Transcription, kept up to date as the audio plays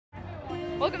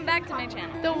Welcome back to my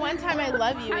channel. The one time I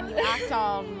love you and you act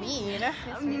all mean.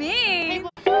 Me?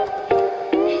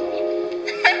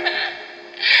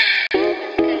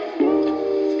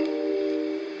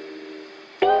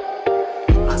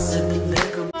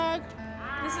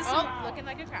 This is looking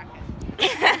like a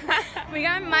crackhead. We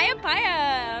got Maya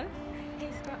Paya.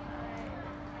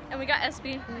 And we got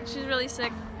SB. She's really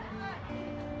sick.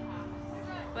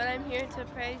 But I'm here to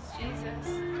praise Jesus.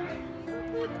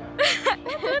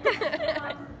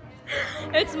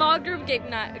 It's small group game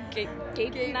night. Game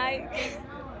night.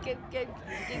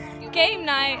 Game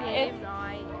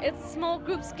night. It's small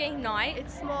groups game night.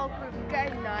 It's small group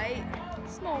game night.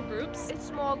 Small groups. It's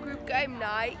small group game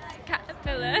night.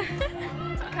 Caterpillar.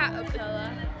 It's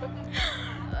caterpillar.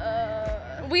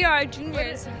 We are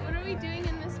juniors. What are we doing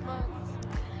in this month?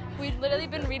 We've literally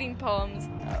been reading poems.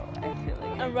 Oh, I feel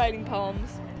like And writing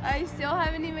poems. I still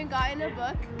haven't even gotten a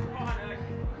book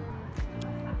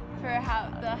for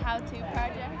the how-to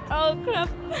project. Oh crap.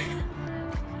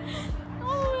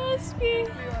 Oh, SB. We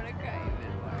want to cry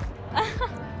even more.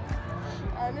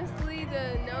 Honestly, the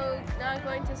not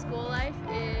going to school life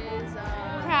is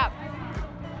Crap.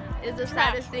 is the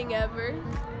saddest thing ever,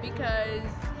 because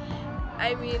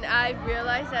I mean, I've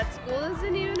realized that school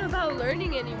isn't even about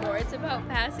learning anymore. It's about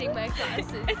passing my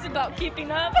classes. It's about keeping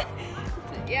up.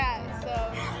 Yeah, so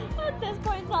At this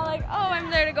point, it's not like, oh, I'm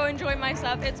there to go enjoy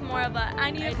myself. It's more of a, I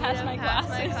need to pass my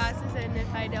classes. And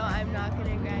if I don't, I'm not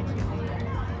going to graduate.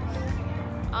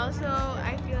 Also,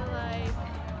 I feel like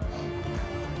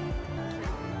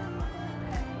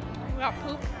We got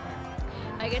poop.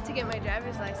 I get to get my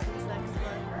driver's license next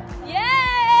month.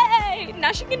 Yay!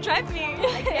 Now she can drive me.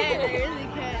 I can, I really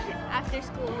can. After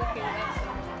school, we can go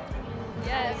somewhere.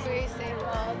 Yes. Every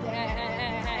single day.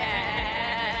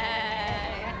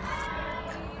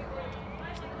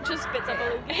 Just spits up a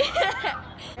loogie.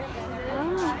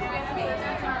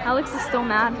 Alex is still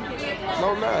mad. No,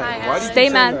 I'm not. Why do you Stay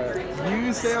say mad. that?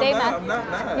 You say Stay I'm mad. not. I'm not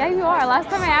mad. Yeah, you are. Last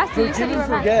time I asked you, you said you were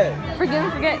mad. Forgive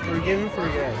and forget. Forgive and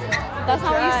forget. That's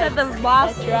not what you said the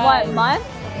last, what, month?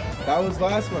 That was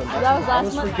last month. That was last I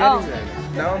was month? forgetting Oh. that.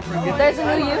 Now I'm forgetting. There's a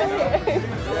new you?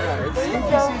 Yeah, it's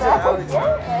spooky season, Alex.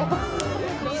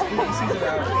 Spooky season,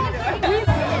 Alex.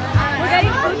 We're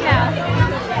getting food now.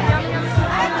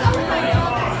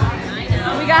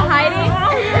 We got Heidi.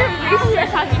 We're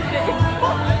talking shit.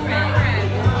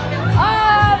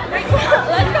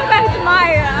 Let's go back to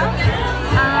Maya.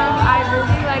 I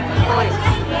really like boys,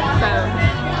 so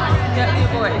get me a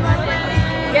boy.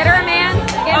 Get her a man.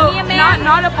 Get me a man.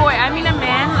 Not a boy. I mean a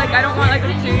man. Like, I don't want like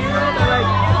a 2-year-old or like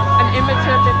an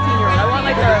immature 15-year-old. I want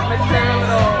like a mature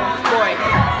little boy.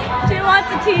 She wants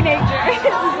a teenager.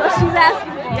 That's what she's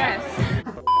asking for. Yes.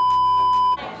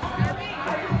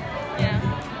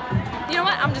 Yeah. You know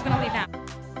what? I'm just gonna leave now.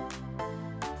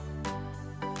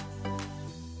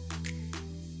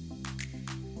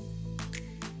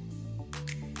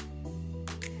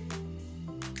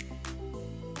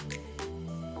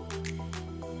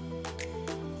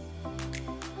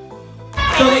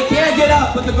 So they can't get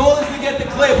up, but the goal is to get the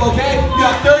clip, okay? You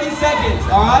have 30 seconds,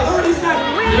 alright? 30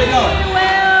 seconds. Here we go.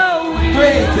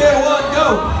 3, 2, 1, go.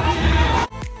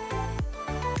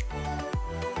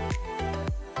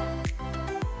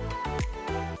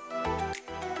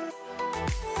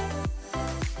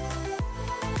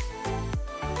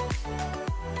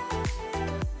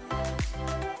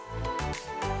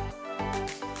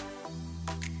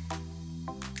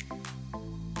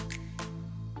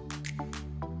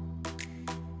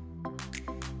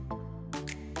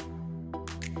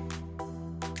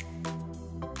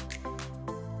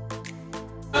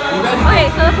 Okay,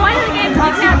 so the point of the game, if you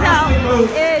can't tell,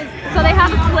 is so they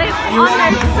have a clip on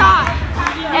their sock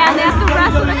and they have to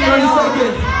wrestle to get 30 it on.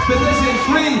 seconds. Position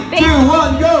 3, 2,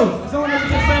 1, go. Someone has to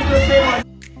send to the table.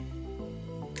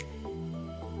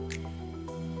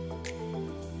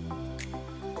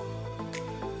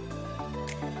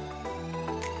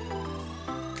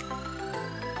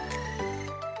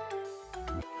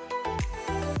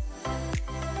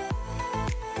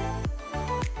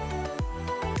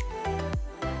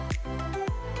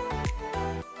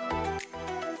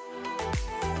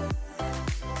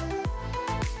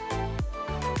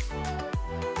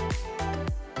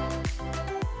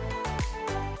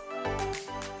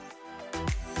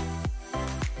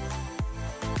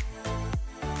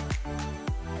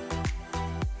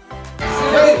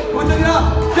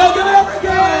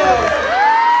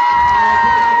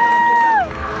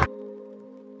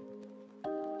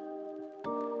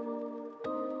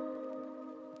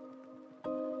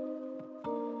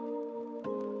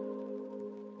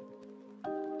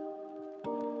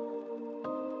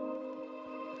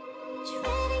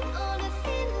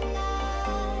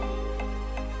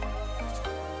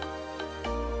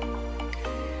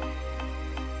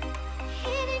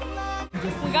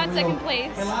 We got second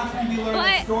place, And last week we learned but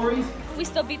that stories we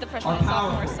still beat the are freshman and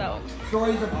sophomore, powerful. so.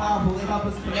 Stories are powerful. They help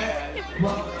us connect.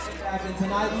 Well, and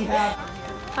tonight we have.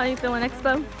 How are you feeling,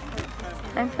 Expo?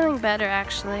 I'm feeling better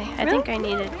actually. I think I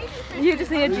need it. You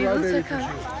just need a juice.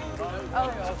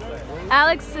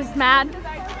 Alex is mad.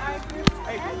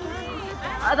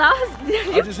 That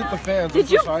was. I just hit the fans. Did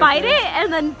you fight it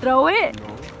and then throw it?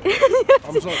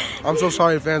 I'm so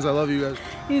sorry, fans. I love you guys.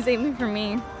 He's aiming for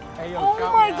me.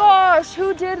 Oh my gosh,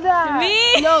 who did that?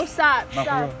 Me? No, stop,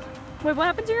 stop. Wait, what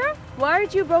happened to her? Why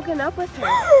aren't you broken up with her?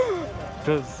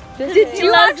 Did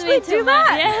you actually do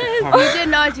that? Yes. You did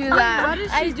not do that. How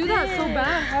did she do that so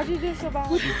bad? How did you do it so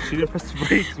bad? She didn't press the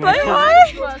brakes. Wait,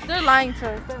 what? They're lying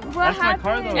to us. What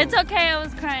happened? It's okay, I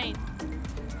was crying.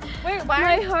 Wait, why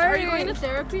My heart. are you going to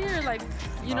therapy or like,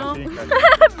 you know,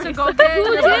 To go get Who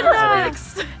your did heart that?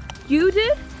 fixed? You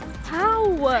did? How?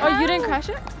 Oh, you didn't crash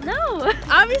it? No.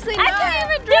 Obviously I not.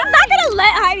 can't even drive. I'm not gonna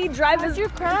let Heidi drive How'd us. you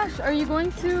crash? Are you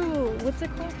going to, what's it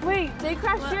called? Wait, they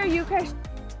crashed here, you crashed.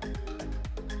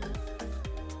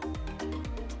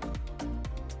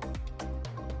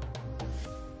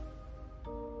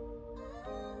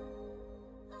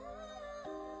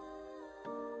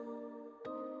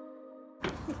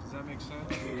 Does that make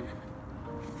sense?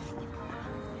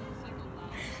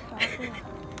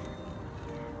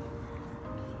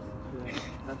 Yeah,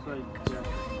 that's like, yeah.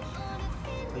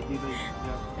 Like even,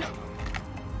 yeah.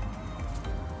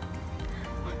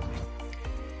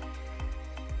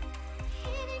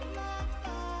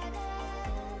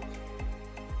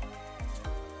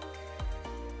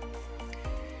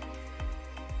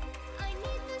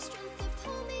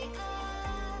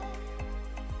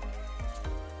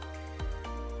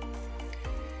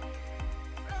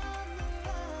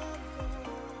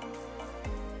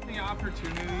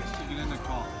 Opportunities to get into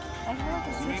college.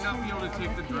 You may not be able to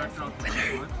take the direct route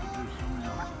that you want, but there's so many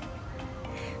options.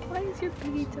 Why is your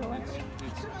baby so much?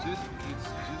 It's just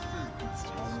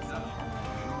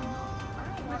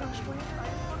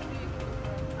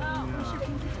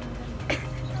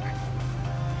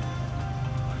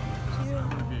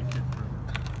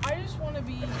I just want to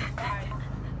be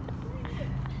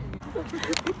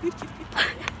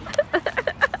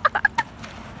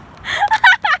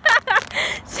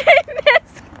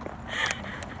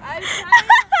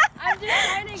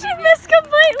She missed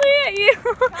completely at you.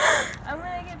 I'm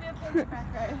gonna give you a pinch back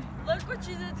right. Look what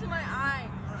you did to my eyes.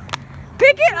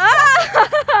 Pick it up.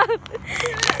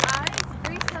 Eyes,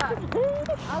 breathe up.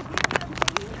 I'll give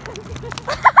you a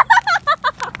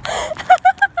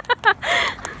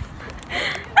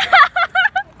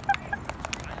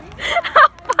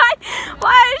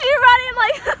Why is she running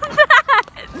like that?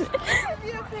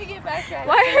 Give you a piggyback right.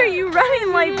 Why are you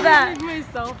running like that?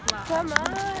 Myself laugh. Come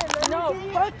on. No,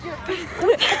 fuck your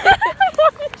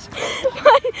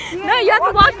No, you have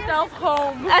to walk yourself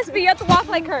home. SB, you have to walk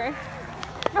like her.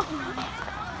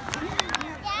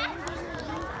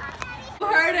 Who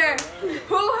hurt her?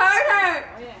 Who hurt her?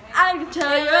 I can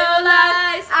tell your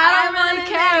lies. I don't really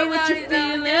care what you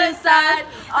feel inside.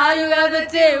 All you ever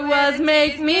did was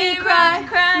make me cry.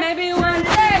 Maybe one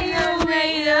day you'll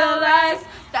realize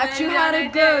that you had a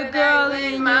good girl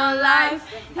in my life.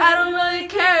 I don't really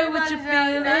care what you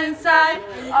feel inside.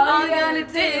 All you ever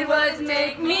did was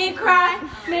make me cry.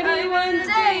 Maybe one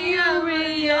day you'll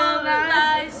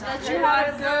realize that you had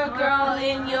a good girl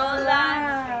in your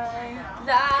life.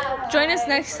 Join us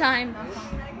next time.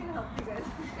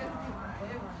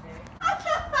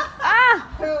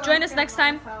 Join us next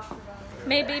time.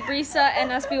 Maybe Brisa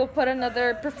and SB will put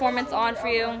another performance on for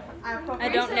you. I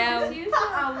don't know.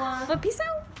 But peace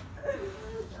out.